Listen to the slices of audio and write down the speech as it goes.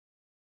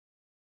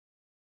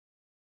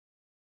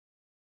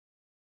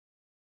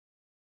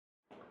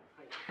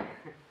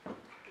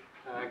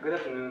Good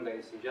afternoon,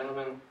 ladies and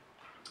gentlemen.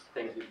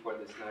 Thank you for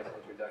this nice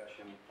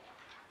introduction.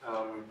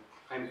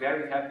 I'm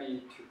very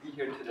happy to be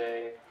here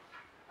today.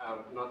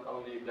 Not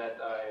only that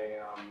I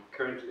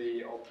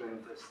currently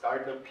opened a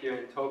startup here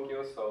in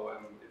Tokyo, so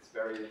it's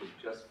very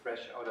just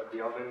fresh out of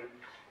the oven.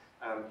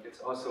 It's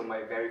also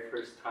my very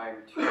first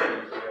time to be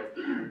here at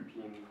the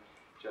European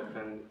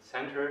Japan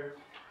Center.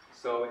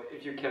 So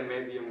if you can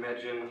maybe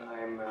imagine,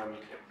 I'm a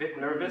bit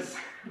nervous.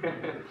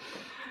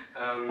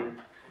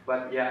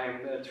 But yeah,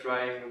 I'm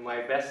trying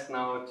my best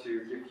now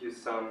to give you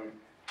some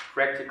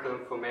practical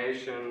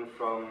information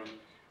from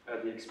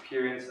the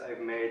experience I've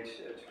made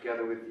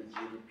together with the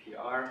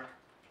GDPR.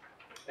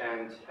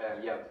 And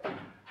yeah,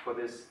 for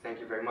this, thank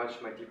you very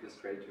much, my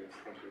deepest gratitude.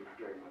 Thank you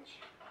very much.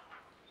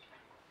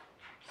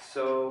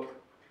 So,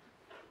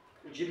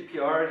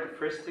 GDPR, the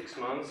first 6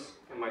 months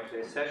in my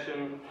today's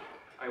session,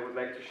 I would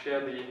like to share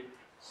the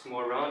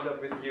small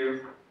roundup with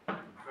you.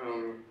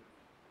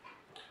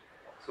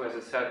 So as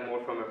I said,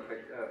 more from a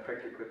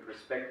practical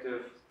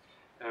perspective.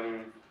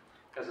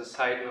 As a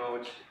side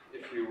note,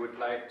 if you would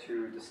like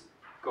to just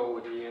go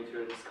with me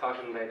into a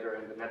discussion later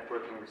in the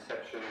networking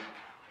reception,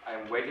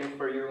 I'm waiting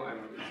for you.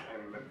 I'm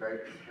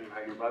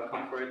highly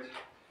welcome for it.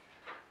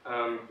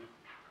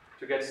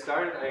 To get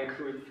started, I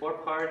included 4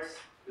 parts.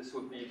 This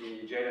would be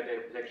the data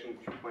protection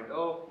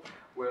 2.0,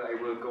 where I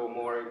will go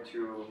more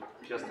into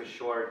just a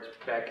short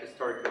back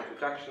historical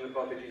introduction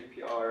about the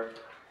GDPR.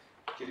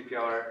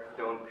 GDPR,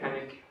 don't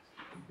panic.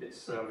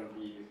 It's the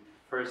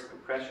first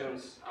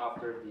impressions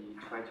after the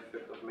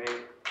 25th of May.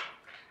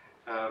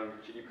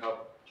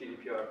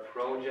 GDPR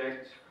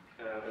project,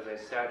 as I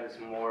said, is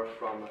more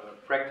from a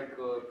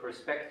practical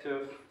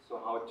perspective,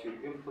 so how to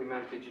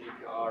implement the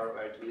GDPR, or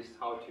at least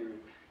how to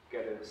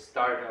get a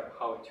startup,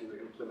 how to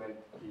implement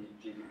the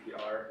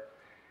GDPR.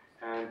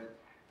 And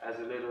as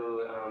a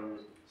little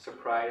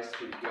surprise,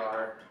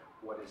 GDPR,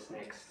 what is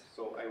next?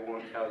 So I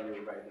won't tell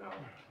you right now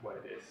what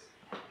it is.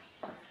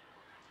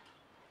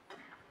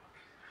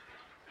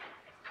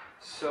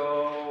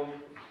 So,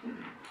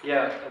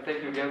 yeah,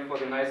 thank you again for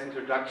the nice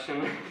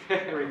introduction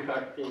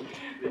regarding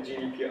the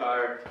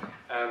GDPR.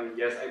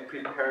 Yes, I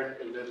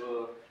prepared a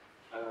little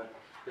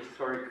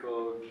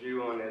historical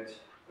view on it.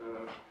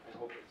 I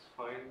hope it's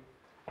fine.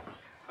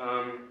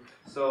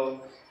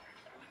 So,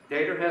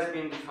 data has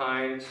been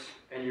defined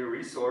a new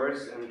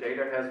resource, and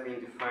data has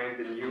been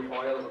defined the new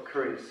oil or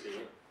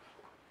currency.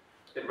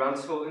 It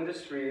runs whole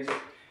industries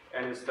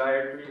and is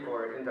directly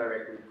or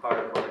indirectly part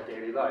of our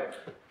daily life.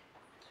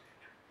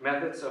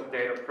 Methods of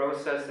data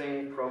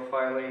processing,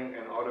 profiling,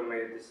 and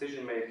automated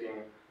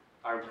decision-making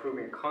are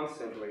improving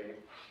constantly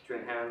to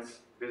enhance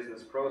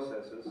business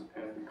processes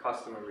and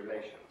customer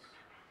relations.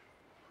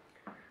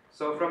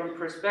 So from the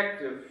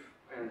perspective,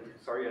 and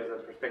sorry, as a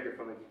perspective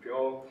from the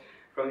DPO,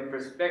 from the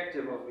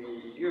perspective of the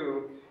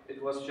EU, it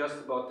was just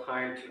about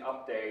time to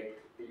update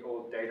the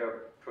old Data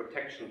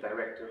Protection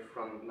Directive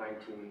from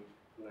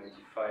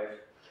 1995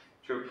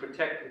 to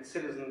protect its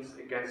citizens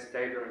against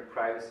data and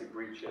privacy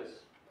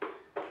breaches.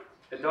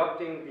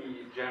 Adopting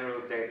the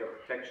General Data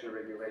Protection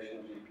Regulation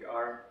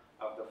GDPR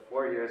after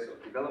 4 years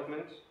of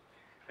development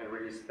and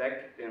released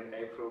back in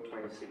April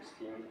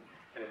 2016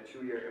 and a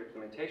 2-year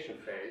implementation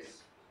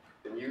phase,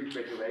 the new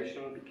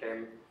regulation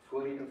became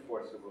fully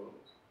enforceable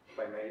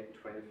by May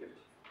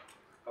 25th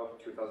of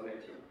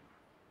 2018.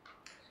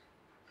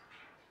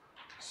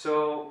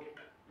 So,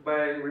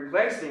 by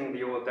replacing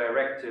the old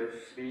directive,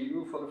 the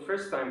EU for the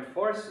first time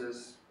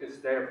forces its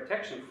data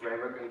protection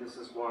framework, and this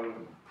is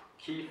one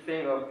key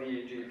thing of the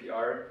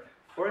GDPR,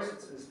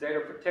 forces its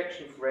data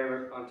protection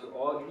framework onto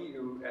all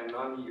EU and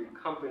non-EU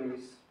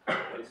companies,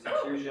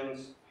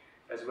 institutions,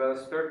 as well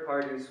as third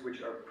parties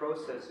which are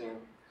processing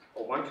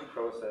or want to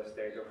process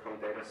data from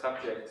data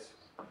subjects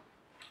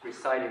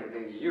residing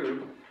within the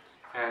EU.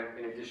 And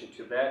in addition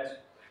to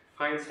that,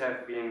 fines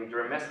have been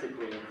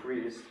dramatically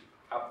increased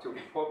up to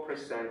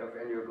 4% of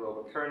annual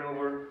global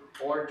turnover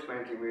or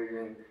 20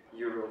 million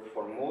euro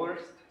for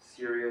most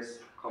serious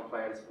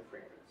compliance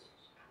infringements.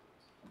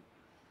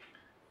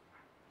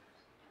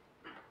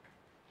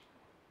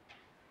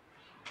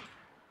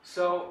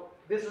 So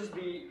this is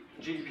the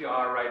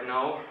GDPR right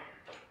now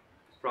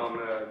from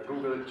a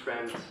Google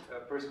Trends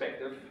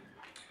perspective.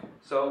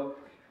 So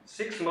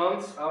 6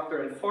 months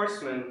after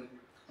enforcement,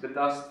 the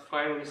dust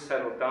finally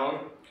settled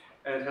down,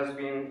 and it has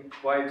been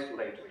quite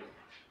lately.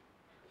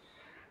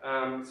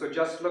 So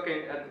just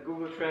looking at the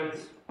Google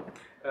Trends,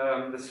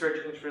 the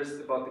search interest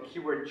about the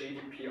keyword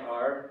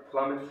GDPR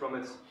plummeted from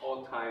its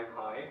all-time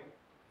high.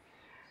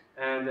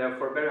 And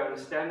for better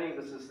understanding,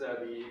 this is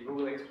the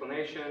Google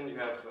explanation. You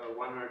have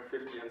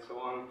 150 and so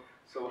on.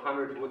 So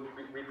 100 would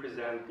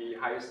represent the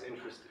highest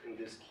interest in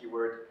this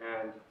keyword,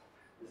 and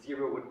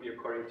 0 would be,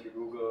 according to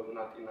Google,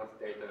 not enough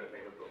data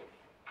available.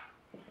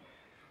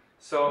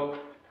 So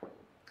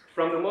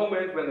from the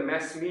moment when the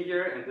mass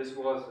media, and this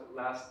was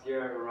last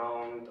year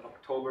around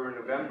October,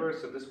 November,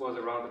 so this was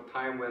around the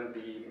time when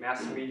the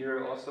mass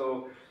media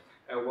also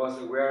was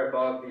aware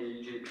about the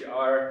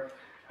GDPR.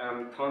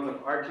 Tons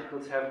of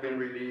articles have been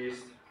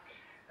released,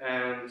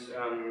 and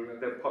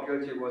the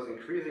popularity was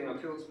increasing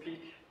until its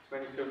peak,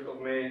 25th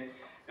of May,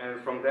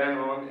 and from then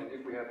on, and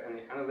if we have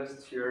any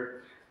analysts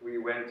here, we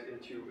went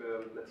into,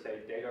 let's say,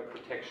 data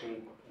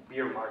protection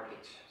bear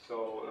market.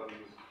 So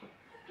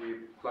we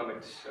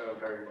plummet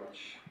very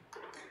much.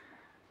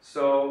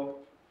 So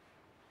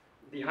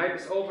the hype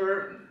is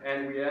over,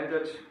 and we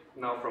ended,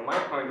 now from my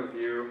point of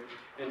view,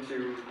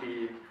 into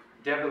the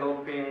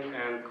developing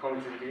and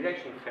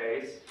consolidation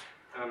phase.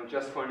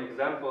 Just for an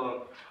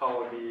example,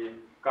 how the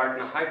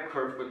Gartner hype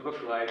curve would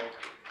look like,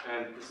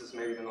 and this is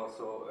maybe then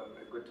also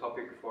a good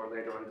topic for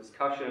later on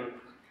discussion,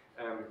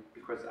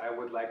 because I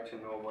would like to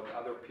know what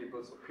other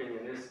people's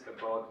opinion is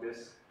about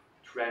this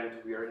trend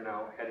we are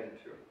now heading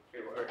to,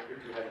 or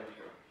into heading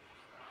to.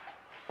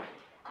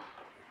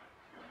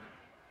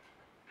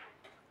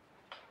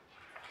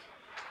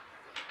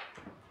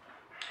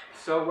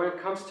 So when it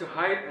comes to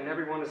hype and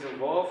everyone is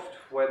involved,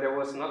 where there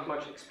was not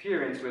much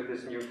experience with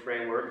this new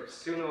framework,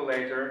 sooner or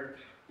later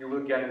you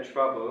will get in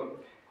trouble,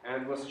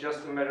 and it was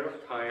just a matter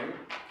of time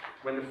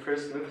when the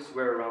first myths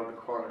were around the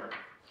corner.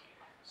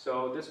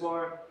 So this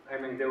were, I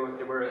mean, there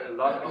were a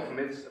lot of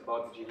myths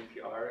about the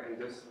GDPR, and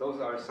those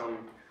are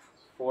some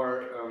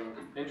 4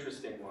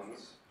 interesting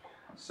ones.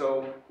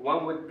 So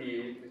one would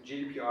be the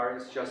GDPR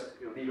is just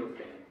a legal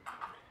thing.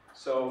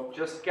 So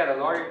just get a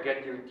lawyer,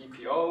 get your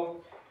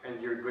DPO, and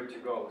you're good to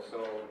go.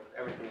 So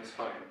everything is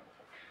fine.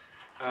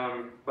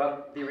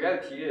 But the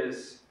reality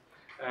is,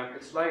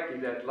 it's likely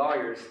that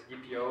lawyers,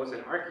 DPOs,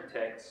 and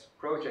architects,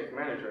 project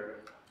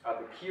manager are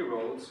the key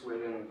roles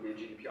within the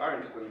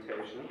GDPR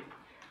implementation.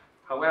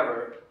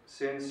 However,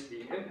 since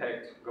the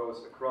impact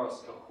goes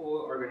across the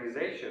whole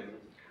organization,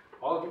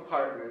 all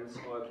departments,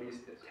 or at least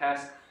a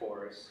task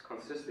force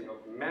consisting of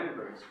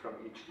members from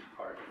each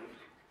department,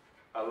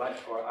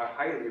 are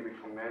highly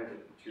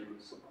recommended to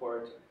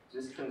support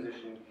this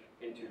transition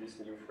into this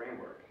new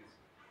framework.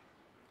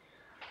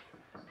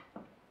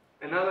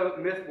 Another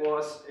myth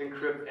was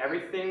encrypt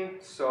everything,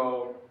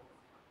 so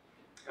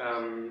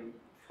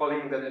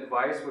following that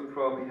advice would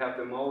probably have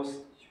the most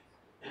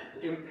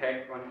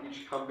impact on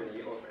each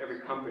company, or every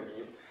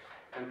company,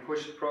 and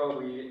push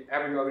probably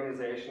every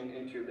organization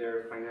into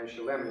their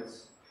financial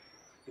limits,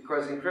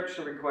 because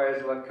encryption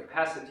requires a lot of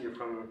capacity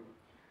from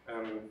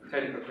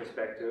technical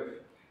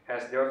perspective,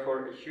 has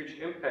therefore a huge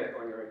impact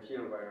on your IT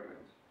environment.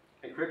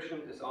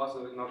 Encryption is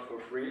also not for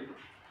free,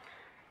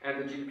 and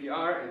the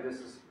GDPR, and this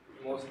is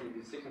mostly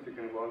the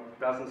significant one,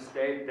 doesn't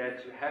state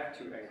that you have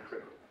to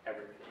encrypt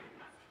everything.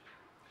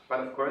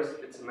 But of course,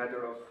 it's a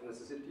matter of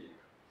necessity.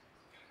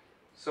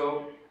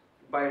 So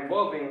by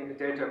involving a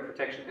data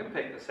protection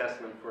impact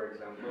assessment, for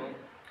example,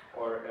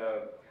 or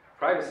a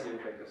privacy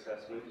impact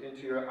assessment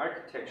into your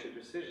architecture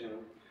decision,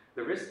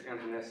 the risk and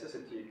the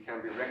necessity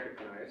can be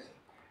recognized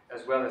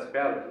as well as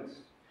balanced,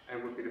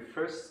 and would be the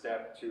first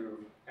step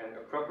to an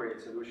appropriate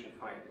solution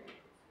finding.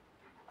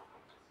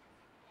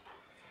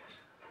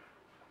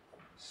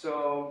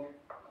 So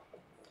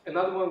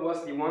another one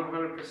was the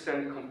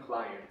 100%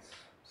 compliance.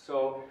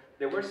 So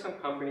there were some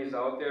companies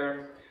out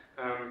there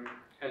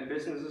and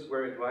businesses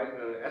were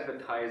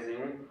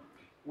advertising,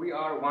 we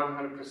are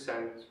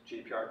 100%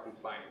 GDPR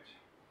compliant.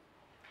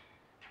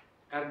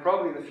 And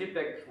probably the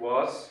feedback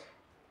was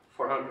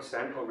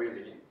 400% or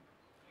really,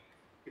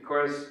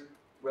 because,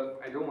 well,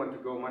 I don't want to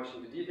go much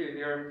into detail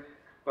here,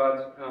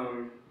 but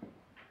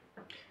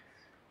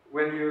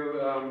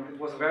it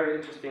was a very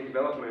interesting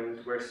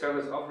development where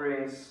service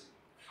offerings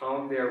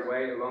found their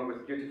way along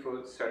with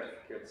beautiful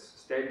certificates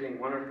stating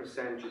 100%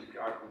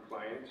 GDPR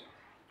compliant,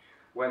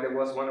 where there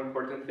was one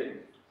important thing.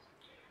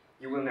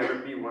 You will never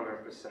be 100%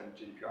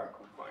 GDPR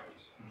compliant.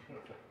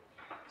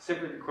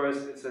 Simply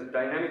because it's a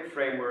dynamic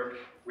framework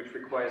which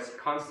requires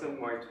constant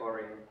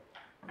monitoring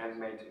and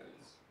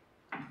maintenance.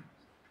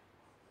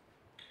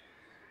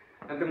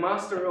 And the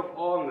master of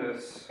all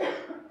this,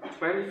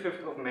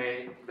 25th of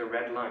May, the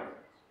red line.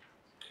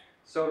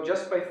 So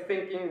just by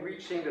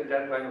reaching the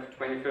deadline of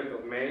 25th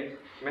of May,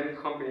 many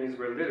companies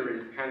were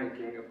literally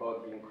panicking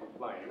about being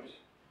compliant,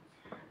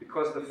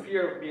 because the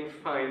fear of being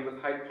fined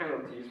with high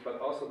penalties, but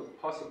also the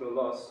possible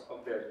loss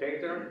of their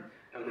data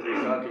and the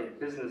resulting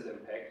business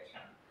impact.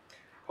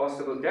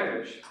 Possible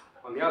damage,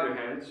 on the other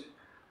hand,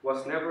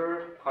 was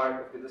never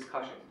part of the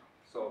discussion.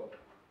 So,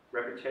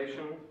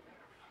 reputation,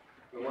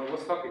 no one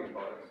was talking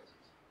about it.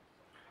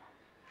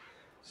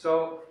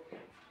 So,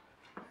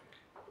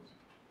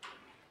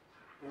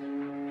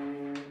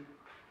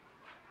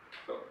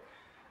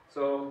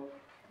 so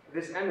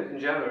this ended in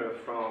general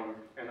from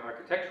an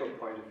architectural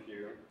point of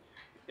view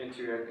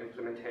into an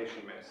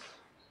implementation mess.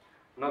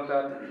 Not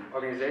that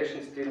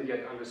organizations didn't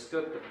yet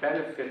understood the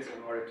benefits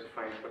in order to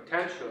find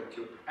potential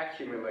to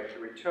accumulate a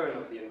return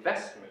of the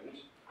investment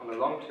on a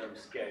long-term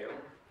scale.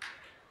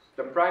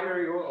 The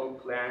primary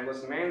rollout plan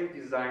was mainly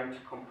designed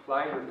to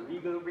comply with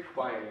legal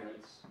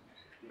requirements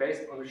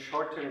based on a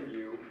short-term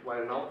view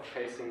while not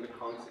facing the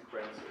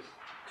consequences,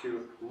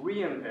 to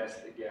reinvest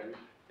again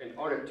in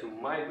order to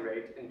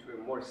migrate into a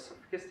more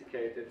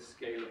sophisticated,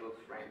 scalable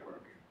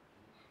framework.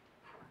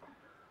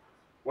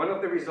 One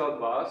of the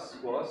results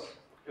was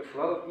a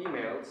flood of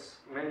emails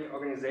many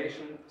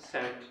organizations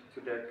sent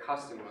to their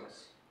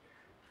customers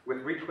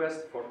with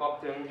requests for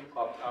opt-in,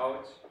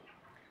 opt-out,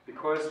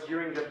 because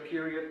during that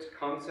period,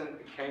 consent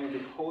became the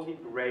holy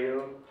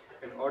grail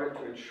in order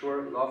to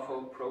ensure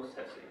lawful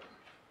processing.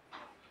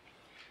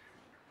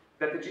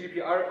 That the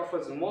GDPR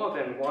offers more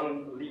than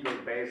one legal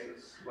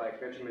basis,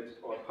 like legitimate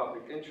or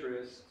public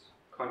interest,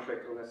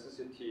 contract or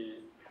necessity,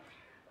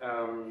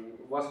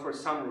 was for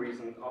some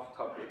reason off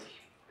topic,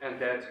 and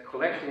that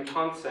collecting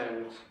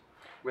consent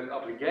with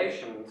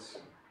obligations,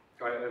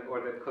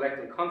 or that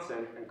collecting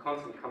consent, and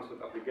consent comes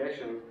with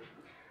obligation,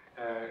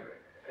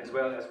 as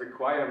well as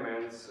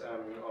requirements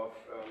of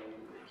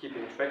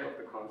keeping track of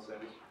the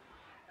consent,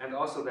 and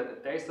also that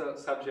the data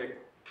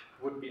subject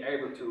would be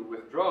able to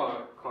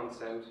withdraw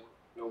consent.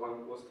 No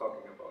one was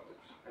talking about it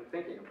and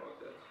thinking about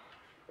that.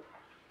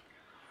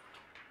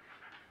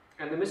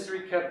 And the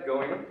mystery kept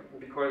going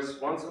because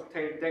once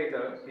obtained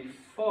data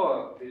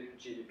before the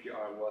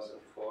GDPR was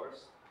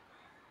enforced,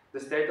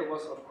 this data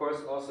was of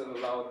course also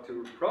allowed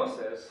to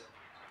process,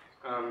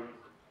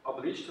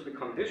 obliged to the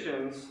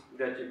conditions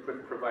that you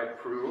could provide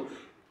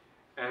proof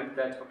and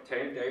that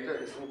obtained data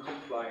is in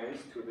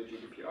compliance to the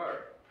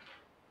GDPR.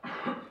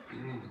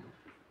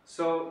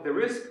 So the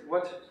risk,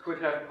 what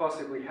could have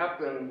possibly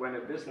happened when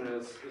a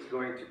business is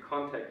going to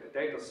contact a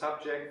data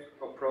subject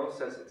or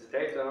process its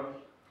data,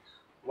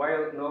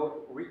 while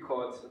no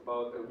records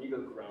about a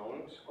legal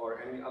ground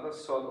or any other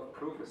sort of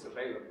proof is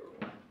available.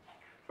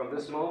 From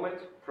this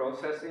moment,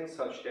 processing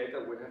such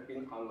data would have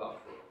been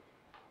unlawful.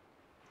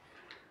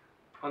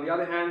 On the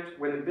other hand,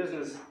 when a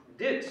business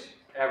did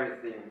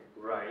everything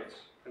right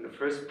in the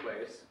first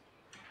place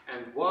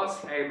and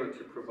was able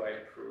to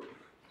provide proof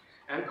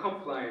and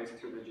compliance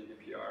to the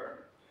GDPR,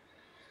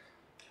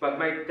 but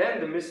made then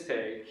the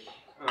mistake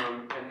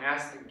and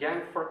asked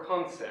again for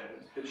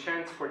consent, the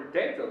chance for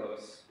data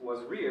loss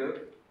was real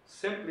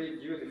simply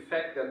due to the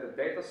fact that the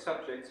data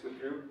subjects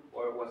withdrew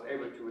or was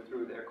able to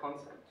withdraw their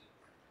consent.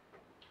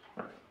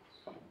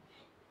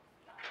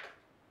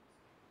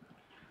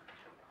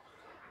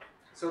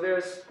 So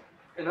there's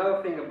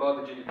another thing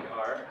about the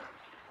GDPR.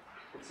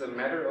 It's a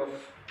matter of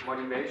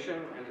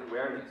motivation and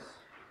awareness.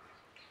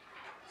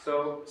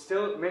 So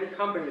still many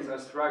companies are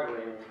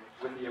struggling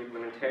with the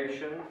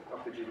implementation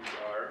of the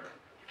GDPR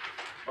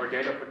or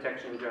data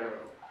protection in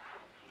general.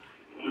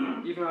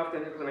 Even after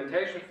an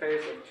implementation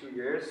phase of 2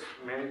 years,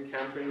 many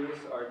companies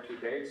are to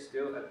date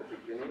still at the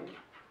beginning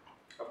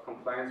of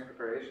compliance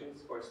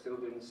preparations or still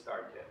didn't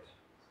start yet.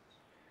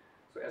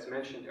 So as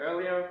mentioned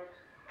earlier,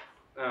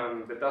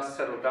 the dust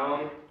settled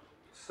down,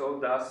 so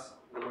does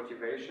the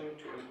motivation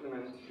to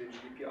implement the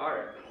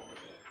GDPR at the moment.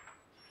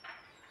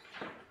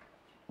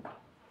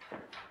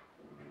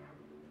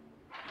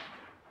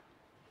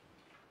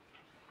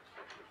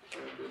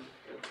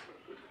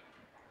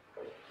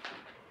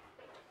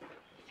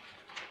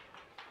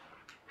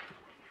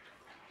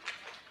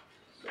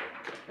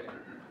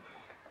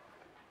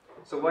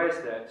 So why is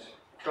that?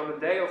 From the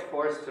day of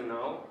force to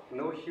now,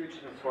 no huge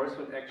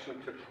enforcement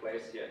action took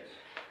place yet.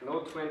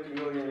 No 20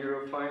 million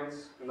euro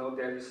fines, no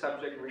daily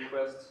subject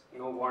requests,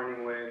 no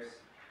warning waves.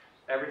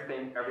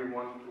 Everything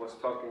everyone was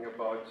talking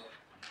about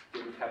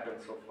didn't happen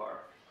so far.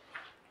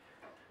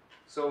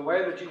 So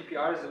while the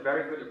GDPR is a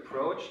very good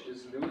approach, it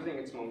is losing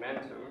its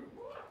momentum,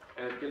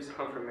 and it gives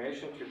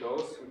confirmation to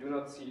those who do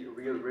not see a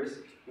real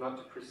risk not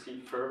to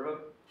proceed further,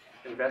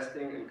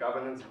 investing in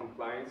governance,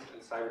 compliance,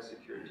 and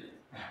cybersecurity.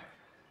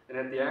 And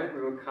at the end,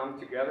 we will come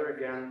together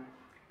again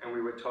and we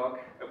will talk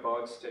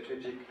about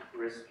strategic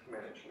risk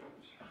management.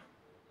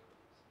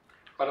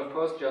 But of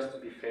course, just to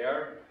be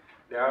fair,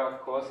 there are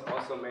of course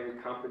also many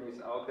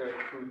companies out there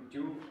who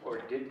do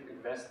or did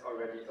invest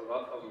already a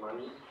lot of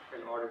money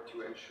in order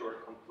to ensure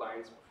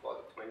compliance before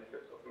the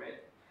 25th of May.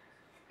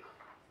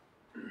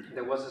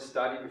 There was a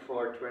study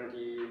before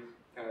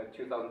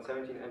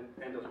 2017,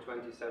 end of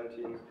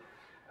 2017,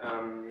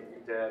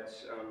 that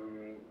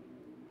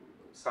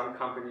some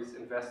companies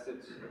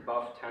invested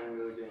above 10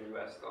 million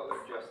US dollars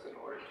just in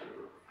order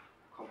to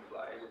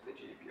comply with the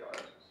GDPR.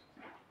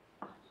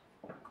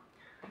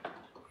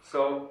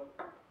 So,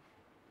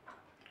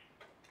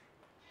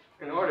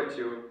 in order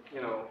to,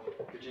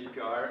 the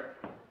GDPR,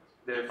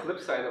 the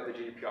flip side of the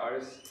GDPR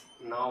is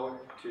now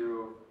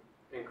to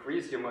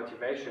increase your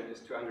motivation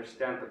is to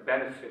understand the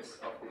benefits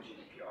of the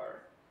GDPR.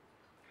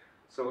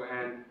 So,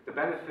 and the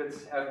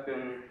benefits have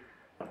been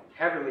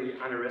heavily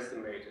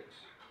underestimated.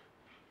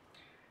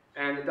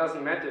 And it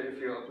doesn't matter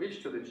if you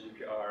oblige to the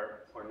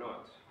GDPR or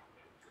not.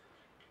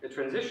 The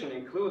transition,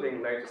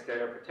 including latest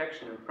data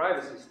protection and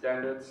privacy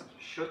standards,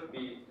 should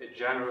be a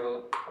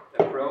general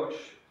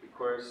approach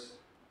because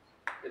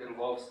it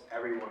involves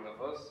every one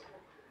of us,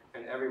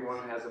 and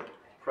everyone has a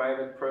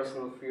private,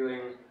 personal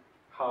feeling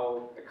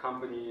how a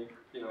company,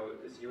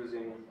 is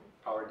using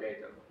our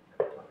data.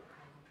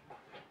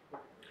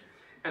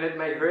 And it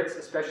may hurt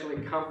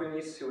especially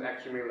companies who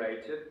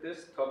accumulated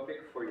this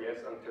topic for years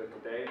until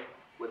today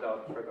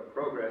without further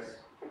progress.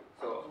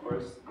 So of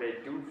course they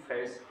do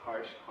face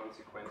harsh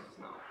consequences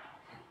now.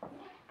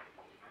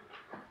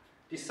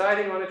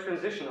 Deciding on a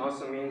transition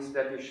also means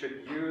that you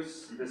should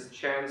use this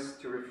chance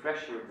to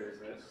refresh your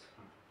business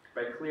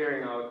by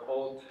clearing out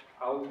old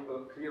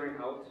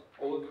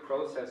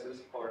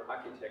processes or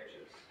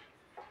architectures,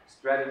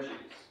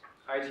 strategies,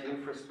 IT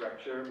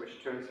infrastructure,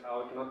 which turns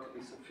out not to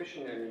be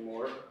sufficient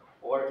anymore,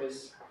 or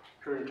is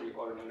currently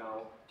or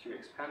now too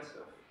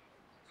expensive.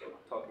 So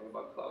talking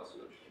about cloud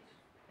solutions.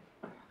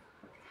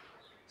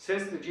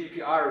 Since the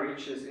GDPR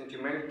reaches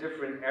into many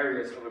different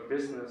areas of a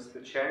business, the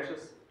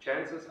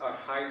chances are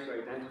high to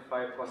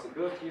identify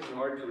possibilities in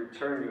order to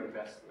return your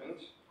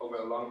investment over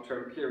a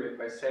long-term period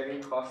by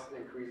saving costs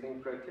and increasing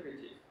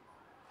productivity.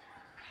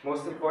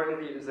 Most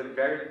importantly, it is a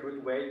very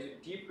good way to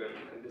deepen,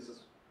 and this is,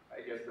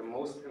 I guess, the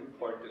most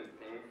important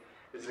thing,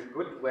 is a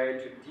good way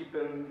to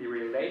deepen the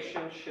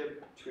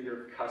relationship to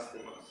your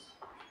customers.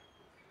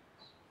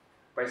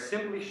 By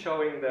simply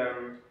showing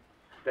them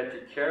that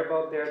you care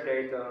about their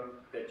data,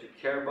 that you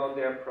care about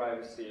their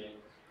privacy,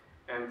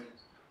 and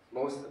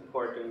most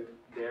important,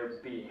 their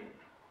being.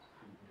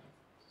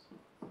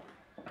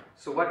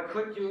 So what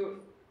could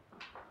you,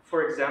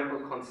 for example,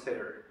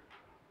 consider?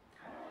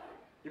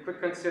 You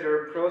could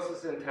consider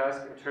process and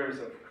task in terms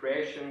of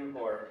creation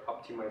or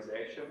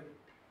optimization.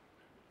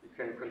 You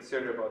can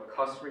consider about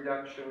cost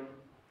reduction,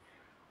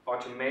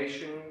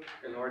 automation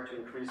in order to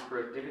increase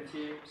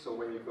productivity. So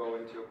when you go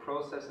into a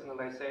process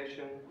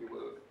analyzation, you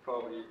will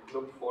probably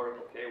look for,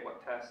 okay,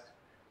 what tasks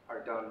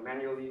are done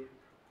manually,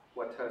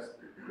 what tasks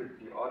could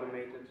be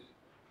automated.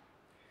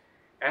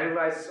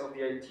 Analysis of the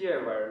IT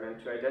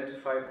environment to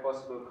identify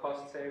possible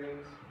cost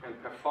savings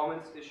and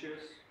performance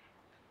issues.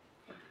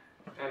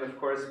 And of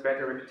course,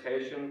 better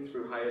reputation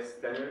through higher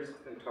standards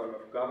in terms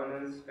of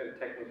governance and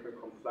technical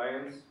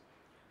compliance,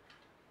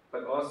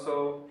 but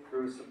also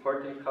through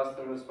supporting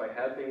customers by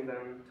helping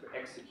them to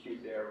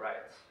execute their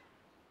rights.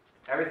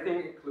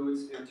 Everything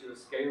includes into a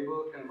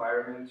scalable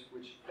environment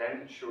which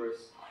then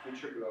ensures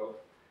future growth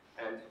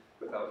and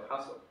without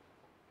hassle.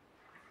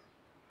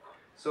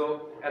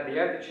 So at the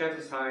end, the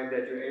chance is high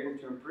that you're able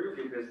to improve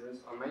your business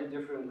on many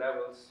different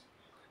levels.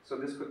 So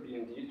this could be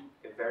indeed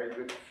a very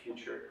good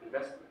future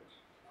investment.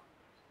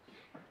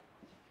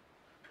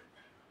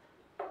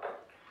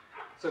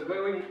 So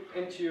going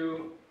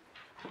into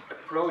a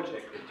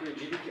project, into a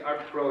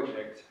GDPR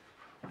project,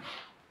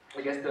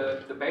 I guess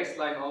the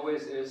baseline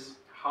always is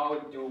how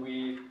do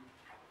we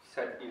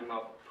set even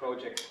up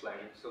project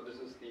planning. So this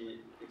is the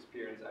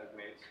experience I've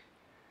made.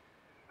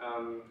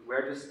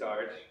 Where to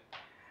start.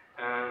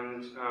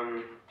 And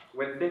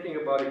when thinking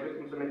about a good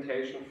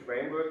implementation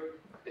framework,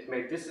 it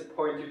may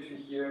disappoint you to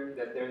hear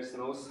that there is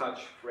no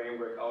such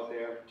framework out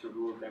there to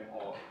rule them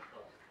all.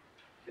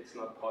 It's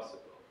not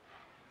possible.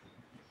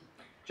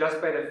 Just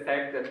by the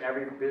fact that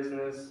every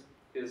business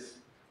is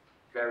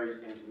very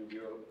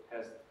individual,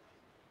 has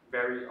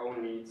very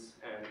own needs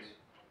and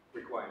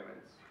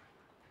requirements.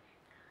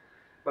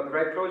 But the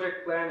right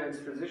project plan and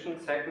its transition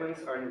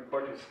segments are an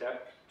important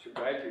step to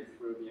guide you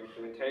through the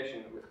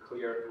implementation with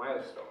clear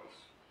milestones.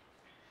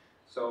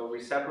 So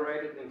we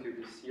separate it into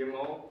the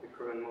CMO, the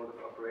current mode of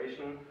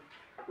operation,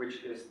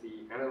 which is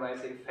the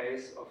analyzing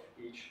phase of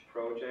each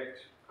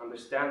project.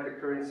 Understand the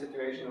current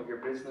situation of your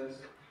business,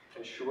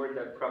 ensure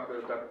that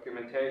proper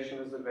documentation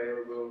is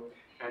available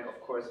and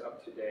of course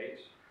up to date.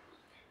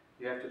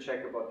 You have to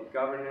check about the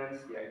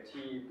governance, the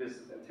IT,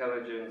 business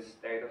intelligence,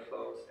 data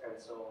flows,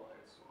 and so on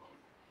and so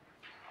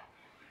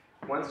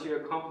on. Once you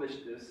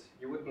accomplish this,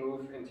 you would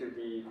move into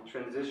the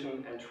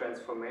transition and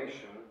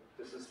transformation.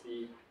 This is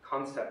the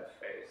concept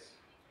phase.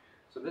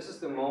 So this is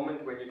the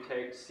moment when you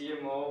take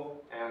CMO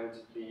and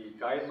the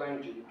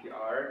guideline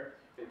GDPR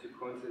into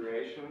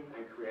consideration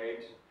and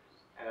create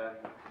a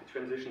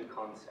transition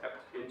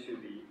concept into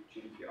the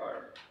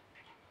GDPR.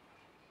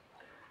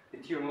 The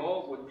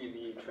TMO would be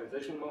the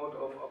transition mode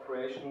of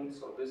operation,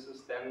 so this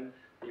is then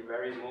the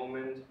very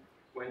moment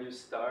when you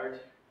start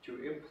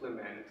to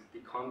implement the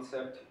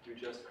concept you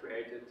just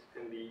created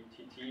in the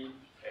TT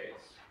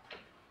phase,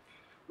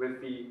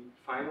 with the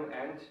final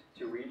end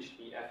to reach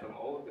the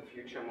FMO, the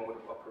future mode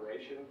of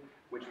operation,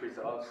 which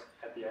results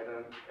at the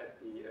end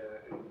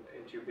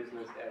into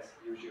business as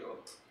usual.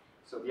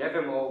 So the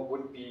FMO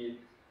would be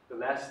the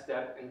last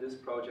step in this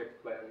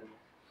project plan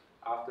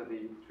after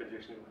the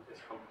transition is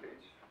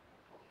complete.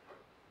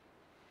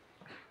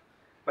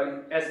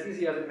 But as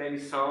easy as it maybe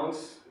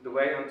sounds, the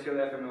way until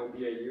FMO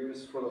BAU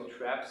is full of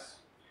traps,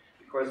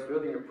 because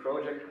building a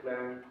project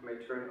plan may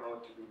turn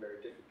out to be very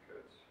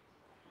difficult.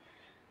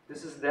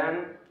 This is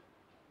then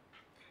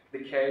the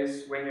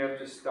case when you have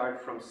to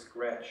start from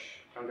scratch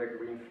under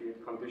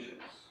greenfield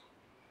conditions.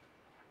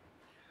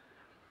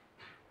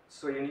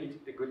 So you need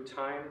a good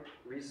time,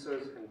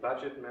 resource and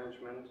budget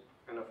management,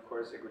 and of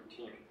course a good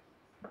team.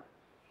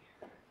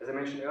 As I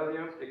mentioned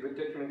earlier, a good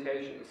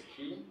documentation is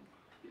key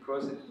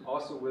because it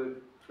also will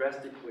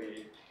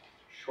drastically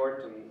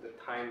shorten the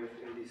time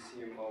within the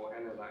CMO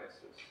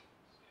analysis.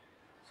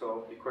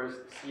 So because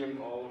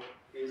CMO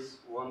is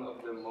one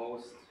of the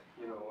most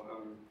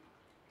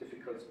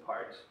difficult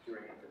parts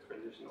during the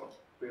transition or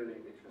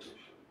building the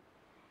transition.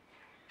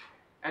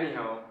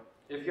 Anyhow,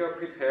 If you're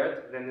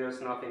prepared, then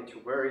there's nothing to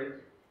worry,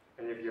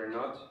 and if you're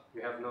not,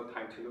 you have no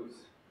time to lose.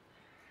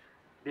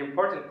 The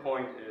important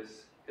point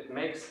is, it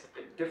makes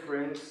a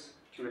difference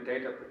to a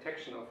data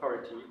protection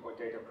authority or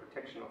data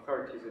protection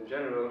authorities in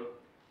general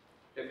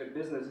if a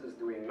business is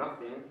doing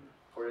nothing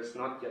or is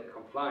not yet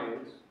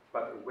compliant,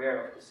 but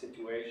aware of the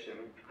situation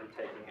and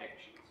taking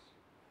actions.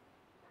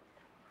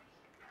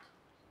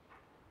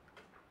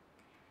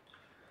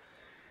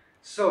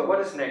 So what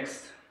is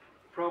next?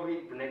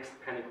 Probably the next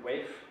panic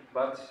wave,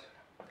 but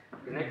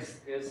the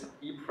next is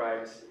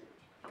e-privacy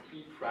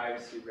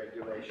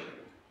regulation.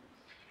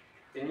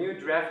 A new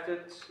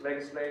drafted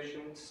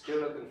legislation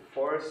still in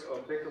force or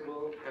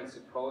applicable and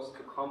supposed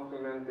to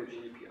complement the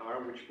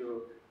GDPR, which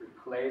will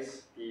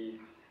replace the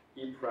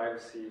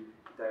e-privacy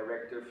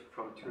directive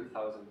from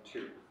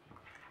 2002,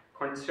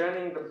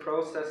 concerning the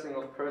processing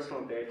of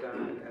personal data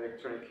and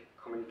electronic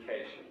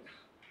communications.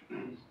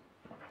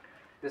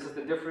 This is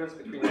the difference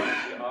between the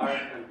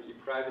GDPR and the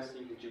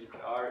e-privacy. The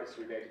GDPR is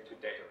related to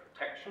data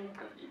protection,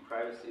 and the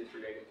e-privacy is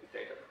related to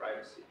data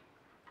privacy.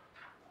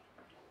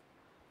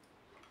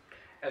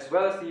 As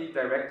well as the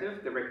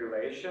directive, the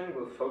regulation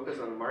will focus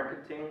on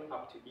marketing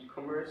up to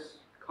e-commerce,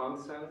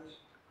 consent,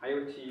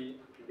 IoT,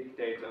 big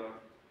data,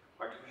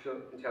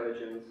 artificial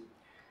intelligence,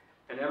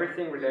 and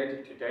everything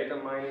related to data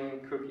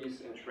mining,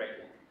 cookies, and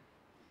tracking.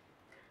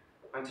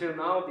 Until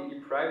now, the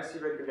e-privacy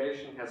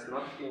regulation has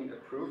not been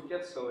approved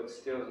yet, so it's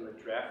still in the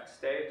draft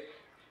state,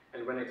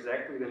 and when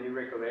exactly the new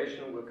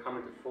regulation will come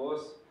into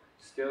force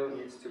still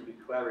needs to be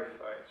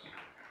clarified.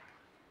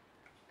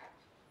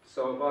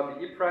 So about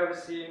the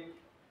e-privacy,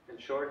 in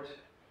short,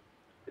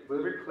 it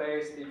will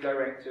replace the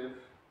directive.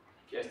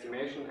 The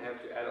estimation I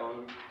have to add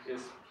on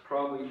is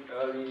probably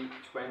early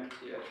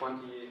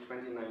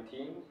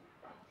 2019.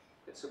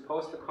 It's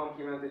supposed to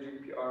complement the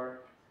GDPR,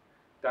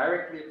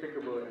 directly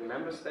applicable in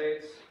member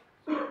states,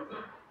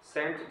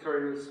 same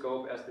tutorial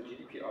scope as the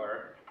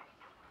GDPR,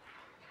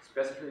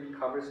 specifically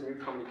covers new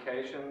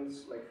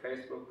communications like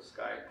Facebook,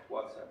 Skype,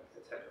 WhatsApp,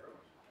 etc.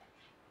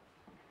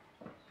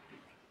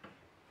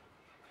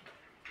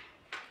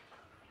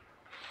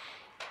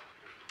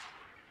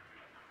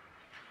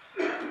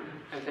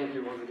 And thank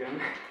you once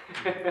again.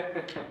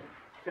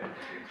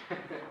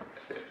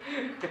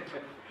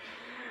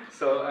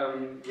 So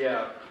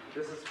yeah,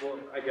 this is what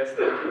I guess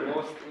the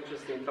most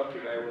interesting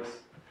topic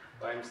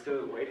I'm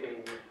still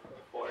waiting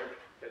for,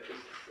 that this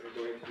is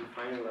going to be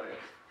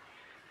finalized.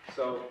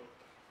 So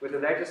with the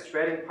latest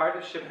trading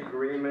partnership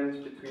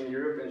agreement between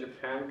Europe and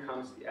Japan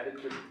comes the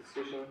adequate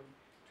decision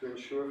to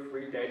ensure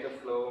free data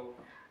flow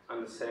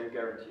on the same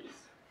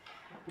guarantees.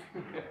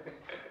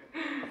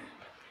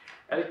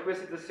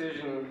 Adequacy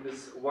decision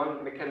is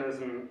one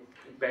mechanism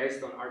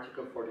based on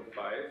Article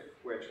 45,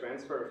 where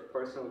transfer of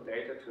personal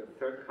data to a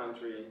third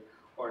country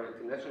or an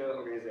international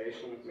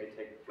organization may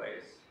take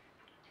place.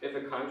 If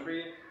a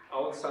country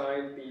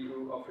outside the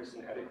EU offers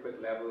an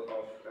adequate level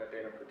of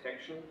data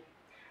protection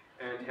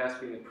and has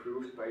been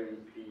approved by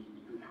the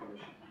EU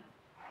Commission.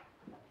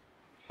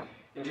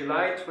 In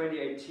July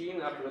 2018,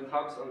 after the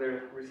talks on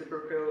the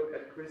reciprocal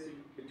adequacy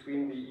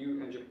between the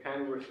EU and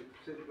Japan were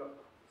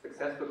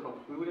successfully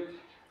concluded,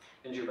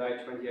 in July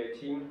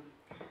 2018,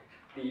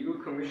 the EU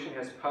Commission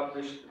has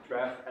published a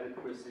draft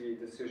adequacy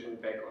decision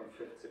back on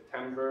 5th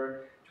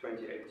September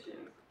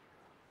 2018.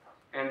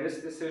 And this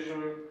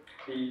decision,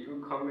 the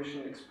EU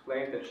Commission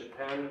explained that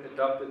Japan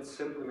adopted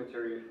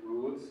supplementary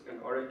rules in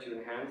order to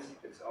enhance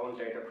its own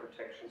data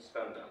protection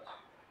standards.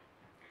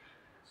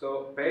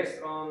 So,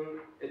 based on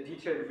a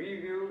detailed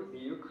review, the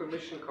EU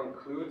Commission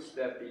concludes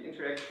that the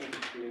interaction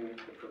between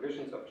the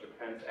provisions of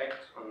Japan's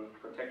Act on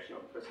Protection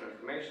of Personal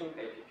Information,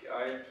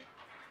 APPI,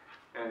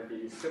 and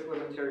the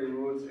supplementary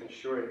rules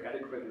ensure an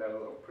adequate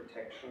level of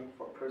protection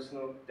for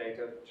personal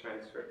data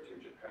transferred to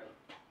Japan.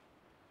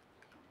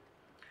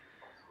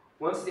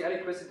 Once the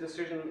adequacy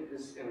decision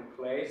is in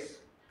place,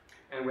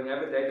 and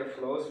whenever data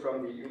flows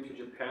from the EU to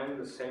Japan,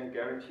 the same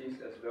guarantees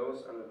as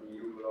those under the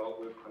EU law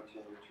will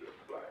continue to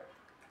apply.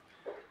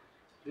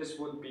 This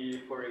would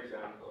be, for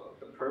example,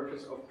 the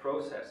purpose of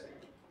processing.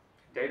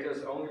 Data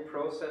is only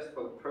processed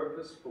for the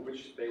purpose for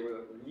which they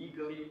were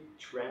legally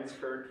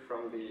transferred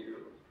from the EU.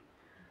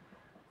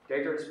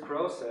 Data is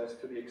processed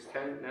to the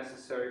extent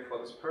necessary for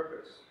this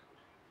purpose.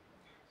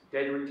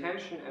 Data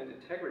retention and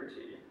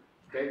integrity.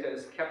 Data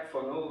is kept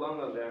for no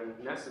longer than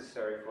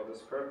necessary for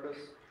this purpose.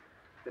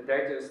 The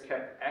data is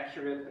kept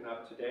accurate and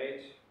up to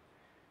date.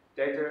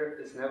 Data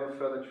is never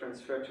further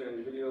transferred to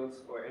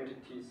individuals or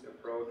entities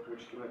abroad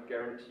which do not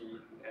guarantee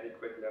an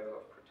adequate level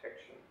of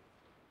protection,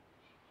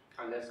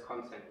 unless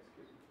consent is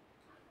given.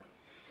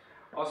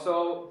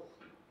 Also,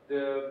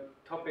 the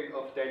topic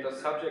of data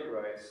subject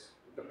rights.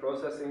 The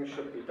processing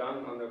should be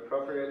done under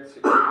appropriate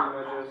security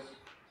measures,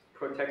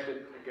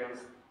 protected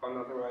against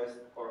unauthorized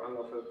or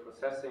unlawful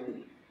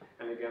processing,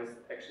 and against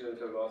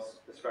accidental loss,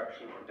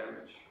 destruction, or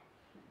damage.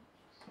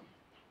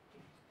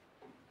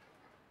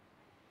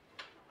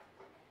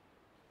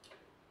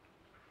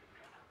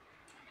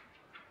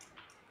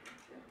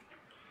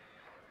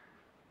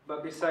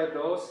 But beside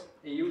those,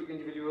 EU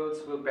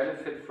individuals will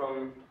benefit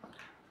from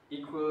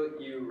equal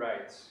EU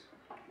rights,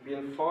 be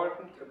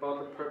informed about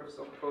the purpose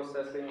of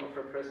processing of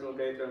her personal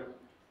data,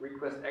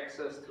 request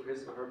access to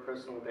his or her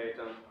personal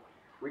data,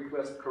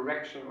 request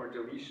correction or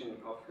deletion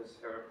of his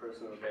or her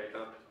personal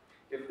data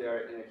if they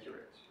are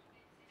inaccurate.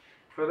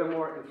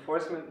 Furthermore,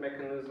 enforcement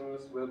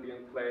mechanisms will be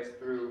in place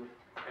through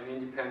an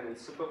independent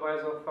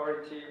supervisor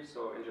authority.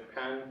 So in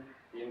Japan,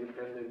 the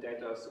Independent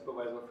Data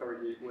Supervisor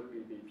Authority would be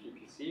the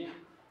PPC,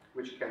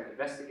 which can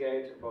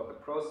investigate about the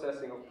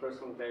processing of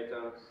personal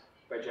data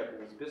by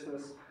Japanese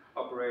business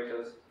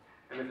operators,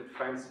 and if it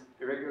finds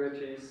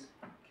irregularities,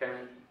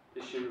 can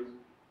issue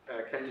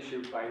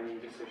binding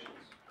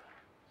decisions.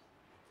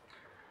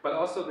 But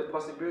also the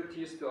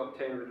possibilities to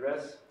obtain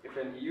redress if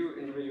an EU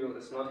individual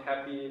is not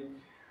happy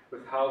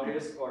with how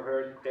his or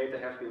her data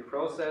have been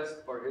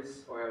processed or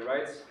his or her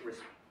rights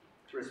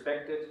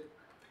respected.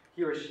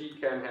 He or she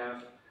can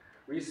have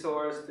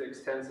recourse to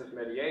extensive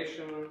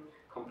mediation,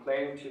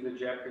 complain to the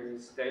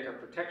Japanese Data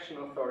Protection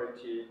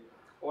Authority,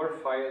 or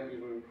file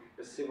even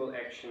a civil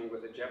action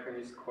with a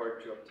Japanese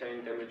court to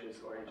obtain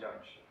damages or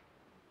injunction.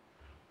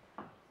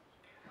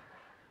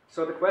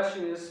 So the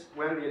question is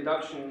when the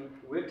adoption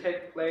will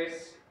take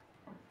place.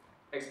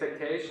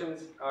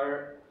 Expectations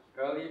are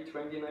early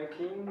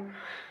 2019.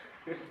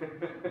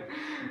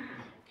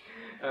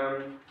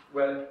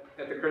 Well,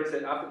 at the current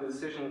state, after the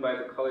decision by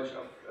the College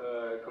of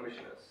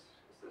Commissioners.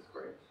 Is this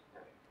correct?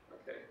 Yeah.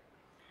 Okay.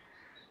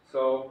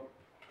 So,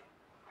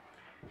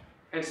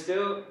 and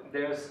still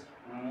there's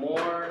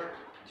more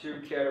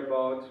to care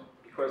about,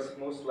 because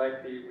most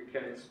likely we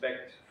can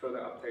expect further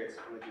updates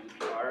on the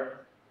GDPR,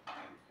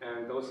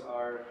 and those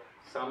are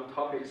some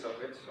topics of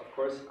it. Of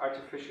course,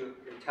 artificial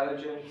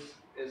intelligence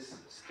is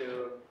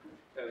still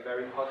a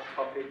very hot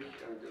topic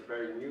and a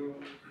very new,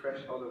 fresh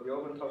out of the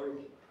oven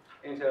topic.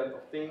 Internet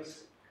of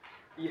Things,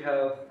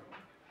 e-health,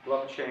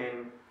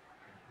 blockchain,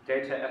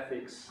 data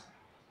ethics,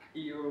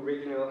 EU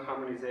regional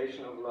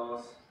harmonization of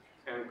laws,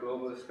 and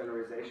global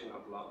standardization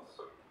of laws.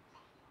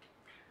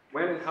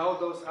 When and how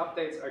those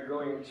updates are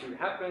going to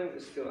happen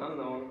is still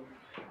unknown,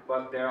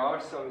 but there are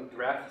some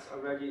drafts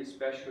already,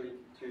 especially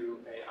to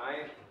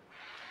AI.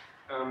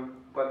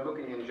 But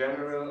looking in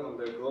general on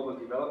the global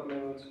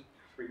development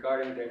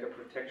regarding data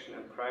protection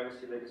and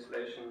privacy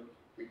legislation,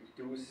 we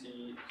do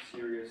see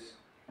serious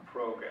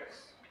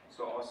progress.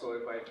 So also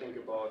if I think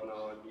about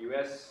now the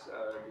US,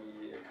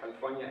 the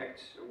California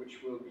Act,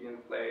 which will be in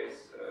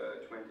place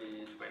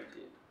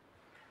 2020.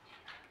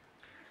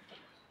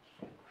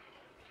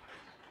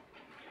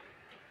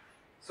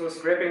 So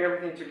scraping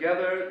everything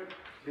together,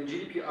 the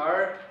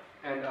GDPR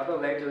and other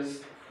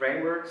latest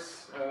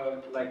frameworks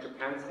like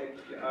Japan's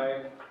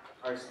API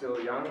are still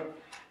young,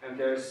 and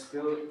there's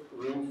still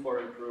room for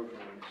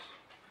improvement.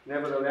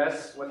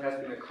 Nevertheless, what has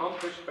been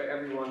accomplished by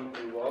everyone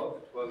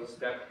involved was a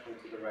step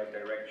into the right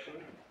direction.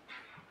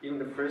 Even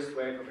the first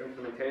wave of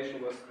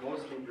implementation was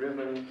mostly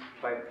driven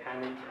by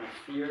panic and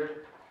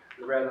fear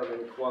rather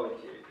than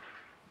quality.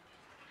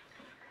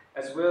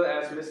 As well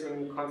as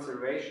missing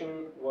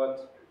consideration,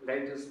 what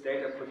latest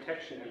data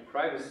protection and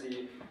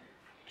privacy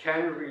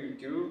can really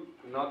do,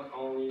 not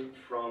only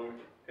from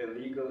a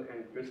legal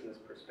and business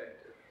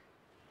perspective.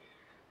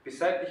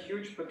 Beside the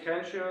huge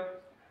potential,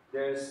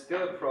 there is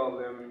still a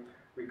problem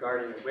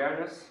regarding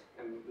awareness,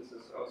 and this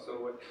is also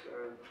what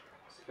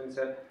Stephen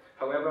said.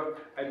 However,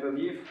 I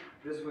believe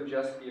this will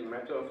just be a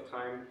matter of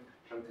time.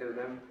 Until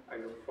then, I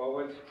look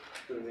forward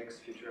to the next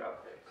future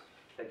updates.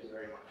 Thank you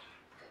very much.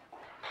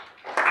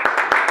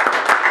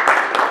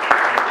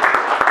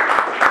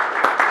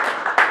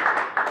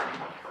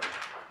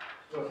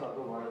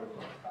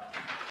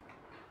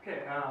 Okay,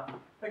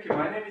 thank you.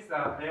 My name is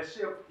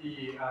Hayashi of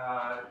the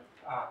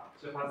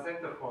Japan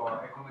Center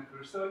for Economic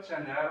Research,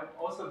 and I'm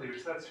also the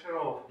research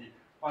fellow of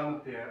one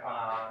of the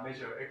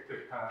major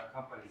electric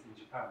companies in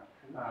Japan.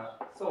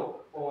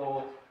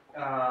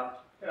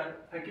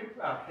 Thank you,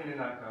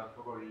 Helena,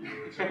 for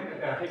your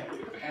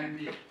and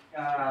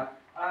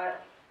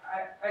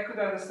I could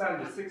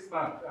understand the 6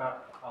 months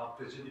of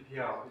the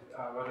GDPR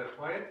rather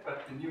quiet, but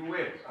the new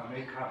wave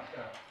may come.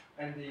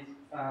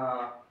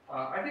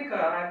 I think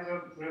I'm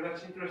very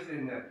much interested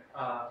in the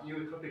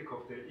new topic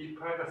of the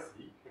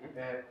e-privacy.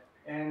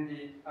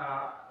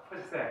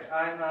 First say,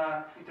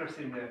 I'm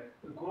interested in the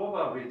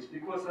global reach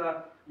because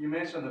you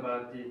mentioned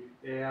about the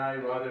AI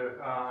or other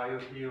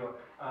IoT.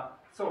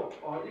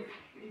 If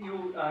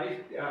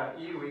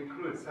EU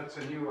includes such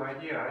a new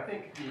idea, I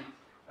think the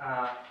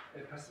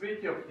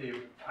possibility of the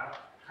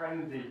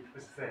kind of the,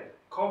 let's say,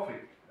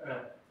 conflict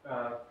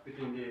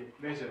between the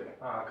major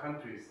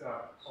countries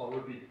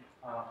will be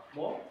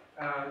more.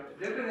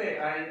 The other day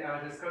I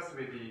discussed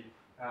with the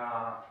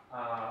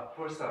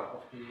person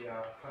of the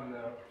from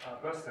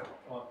Brussels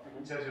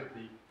in charge of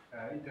the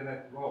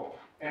internet law,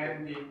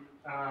 and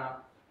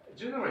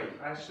generally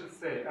I should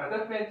say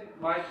that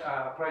might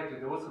apply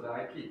to also the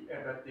IP,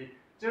 but the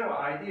general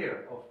idea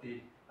of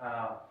the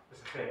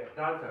let's say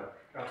data.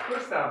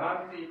 First,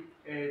 among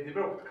the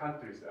developed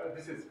countries,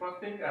 this is one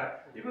thing.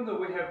 Even though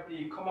we have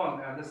the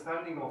common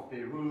understanding of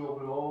the rule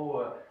of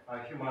law,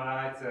 human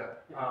rights,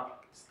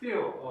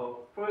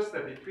 still, first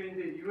between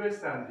the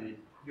US and the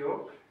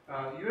Europe,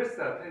 US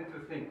tend to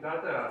think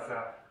data as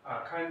a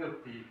kind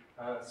of the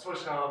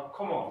social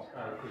common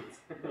goods,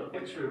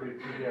 which will be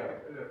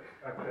there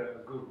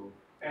at Google.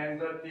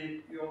 And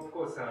of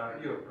course,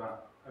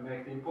 Europe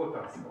make the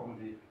importance on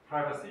the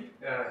privacy,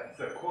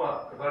 the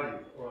core value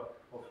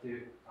of the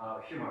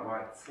human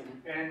rights.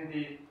 And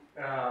the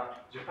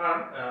Japan,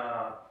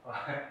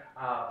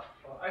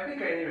 I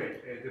think anyway,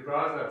 the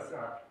browsers,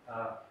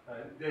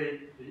 they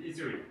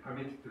easily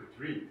permit to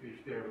delete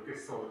if they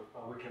request, so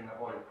we can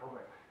avoid a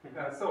problem.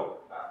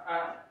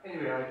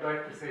 Anyway, I'd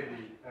like to say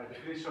the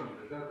definition of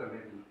the data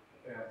maybe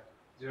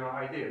general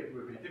idea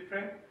will be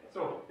different.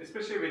 So,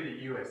 especially with the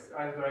US,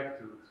 I'd like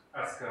to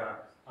ask,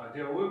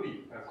 there will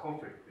be a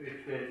conflict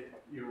if they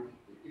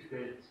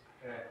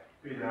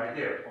with the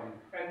idea on.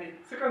 And the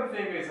second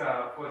thing is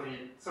for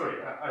the,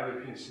 sorry, I will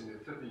finish in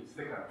 30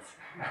 seconds.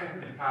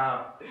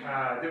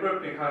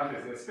 Developing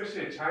countries,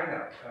 especially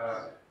China,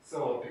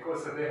 so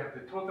because they have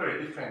the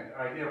totally different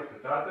idea of the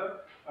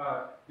data,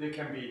 they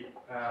can be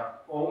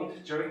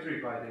owned jointly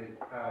by the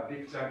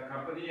big giant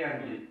company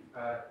and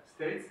the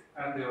states,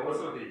 and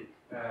also the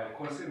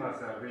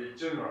consumers are very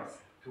generous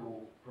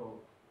to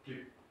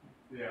give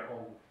their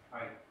own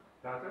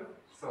data.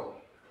 So,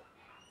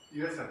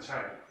 US and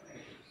China.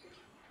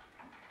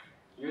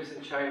 US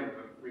and China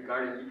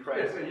regarding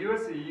e-privacy?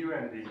 Yes, US, EU,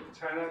 and the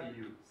China,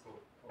 EU. So,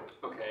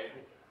 okay.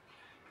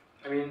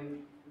 I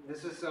mean,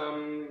 this is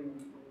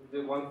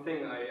the one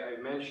thing I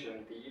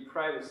mentioned. The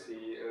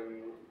e-privacy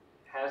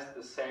has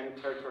the same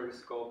territory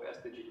scope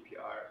as the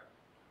GDPR.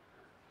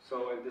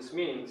 So, and this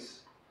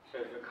means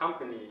that a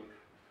company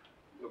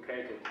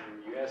located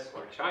in the US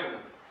or China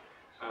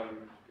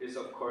is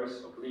of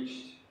course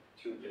obliged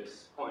to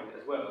this point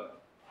as well.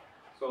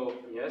 So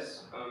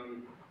yes,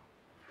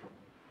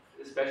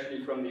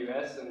 especially from the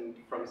US and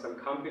from some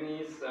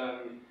companies,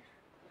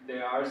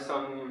 there are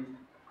some,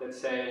 let's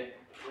say,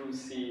 who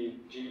see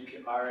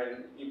GDPR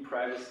and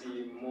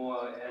e-privacy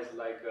more as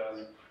like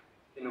an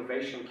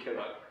innovation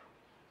killer.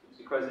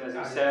 Because as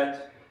you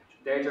said,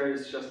 data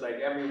is just like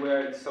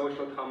everywhere, it's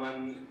social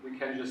common, we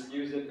can just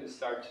use it and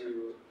start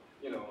to,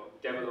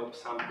 develop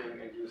something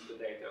and use the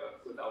data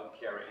without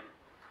caring.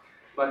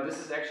 But this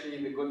is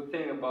actually the good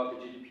thing about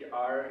the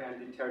GDPR and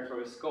the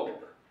territorial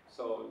scope.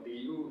 So the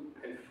EU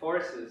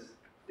enforces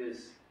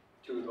this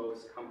to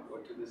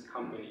these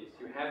companies.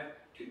 You have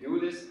to do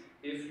this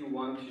if you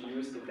want to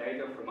use the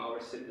data from our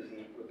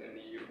citizens within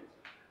the EU.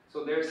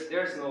 So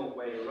there's no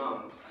way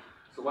around.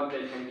 So what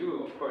they can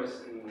do, of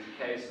course, in the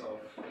case of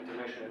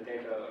international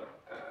data,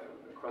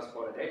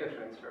 cross-border data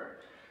transfer,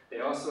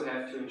 they also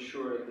have to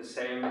ensure the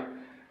same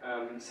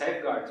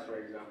safeguards, for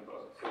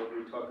example. So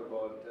we talk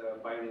about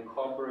binding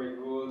corporate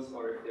rules,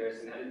 or if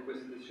there's an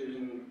adequacy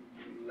decision,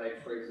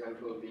 like for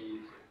example the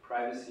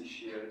privacy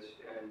shield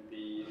and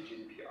the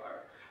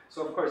GDPR.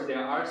 So of course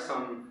there are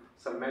some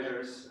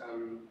measures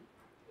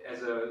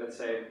as a, let's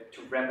say,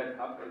 to wrap it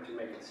up and to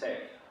make it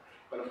safe.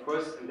 But of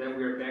course, and then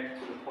we're back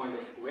to the point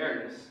of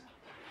awareness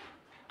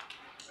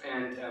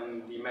and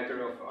the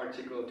matter of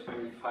Article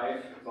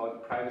 25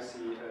 about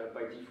privacy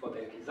by default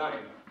and design.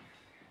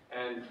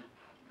 And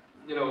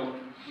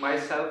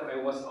myself, I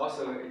was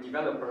also a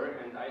developer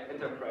and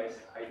enterprise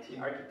IT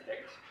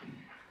architect.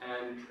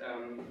 And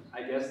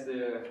I guess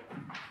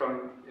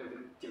from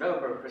a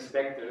developer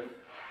perspective,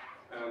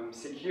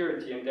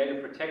 security and data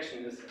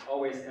protection is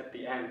always at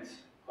the end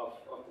of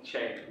the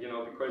chain,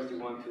 because you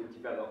want to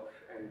develop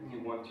and you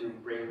want to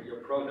bring your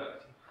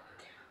product.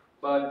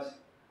 But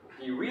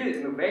the real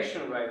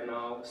innovation right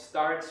now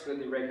starts with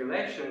the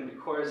regulation,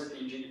 because the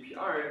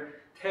GDPR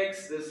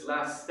takes this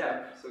last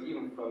step, so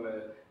even from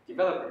a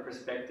developer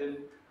perspective,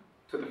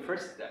 to the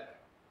first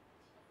step.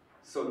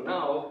 So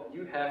now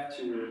you have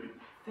to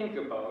think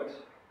about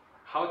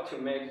how to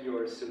make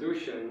your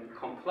solution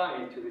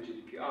compliant to the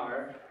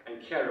GDPR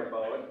and care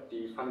about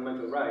the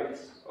fundamental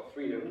rights of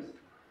freedoms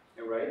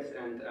and rights,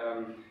 and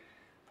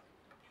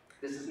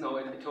this is now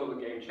a total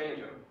game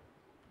changer.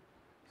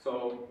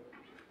 So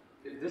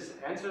if this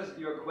answers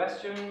your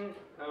question,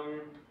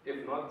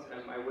 if not,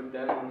 I would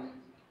then,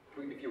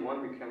 if you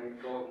want, we can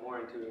go more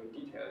into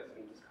details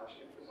in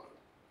discussion if you want.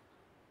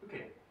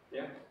 Okay.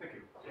 Yeah? Thank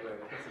you.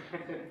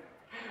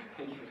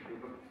 Thank you.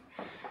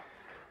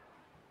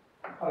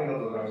 ありがと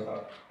うございました。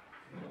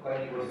他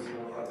にご質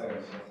問の方いらっしゃい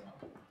ますか。